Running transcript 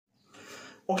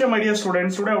Okay, my dear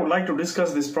students, today I would like to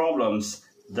discuss these problems.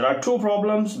 There are two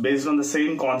problems based on the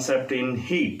same concept in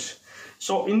heat.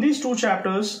 So in these two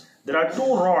chapters, there are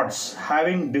two rods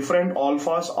having different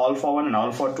alphas, alpha 1 and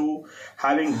alpha 2,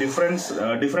 having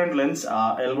different lengths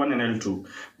L1 and L2.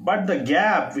 But the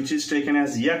gap which is taken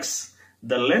as X,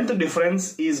 the length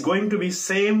difference is going to be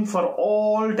same for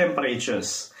all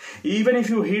temperatures. Even if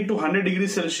you heat to 100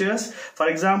 degrees Celsius, for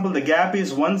example, the gap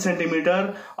is 1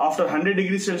 centimeter. After 100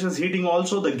 degrees Celsius heating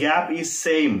also, the gap is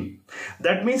same.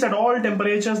 That means at all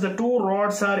temperatures, the two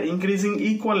rods are increasing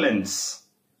equal lengths.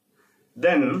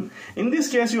 Then, in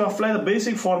this case, you apply the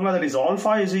basic formula, that is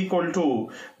alpha is equal to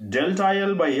delta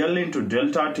L by L into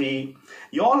delta T.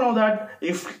 You all know that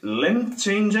if length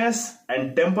changes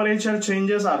and temperature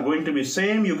changes are going to be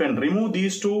same, you can remove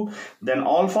these two. Then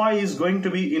alpha is going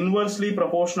to be inversely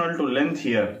proportional to length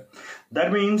here.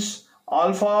 That means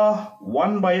alpha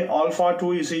 1 by alpha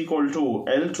 2 is equal to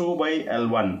L2 by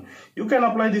L1. You can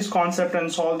apply this concept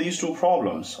and solve these two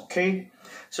problems. Okay.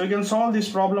 So you can solve this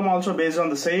problem also based on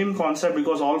the same concept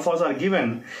because alphas are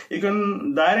given. You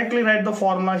can directly write the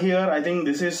formula here. I think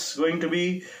this is going to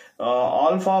be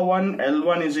alpha 1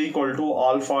 L1 is equal to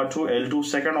alpha 2 L2.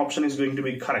 Second option is going to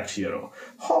be correct here.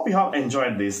 Hope you have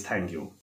enjoyed this. Thank you.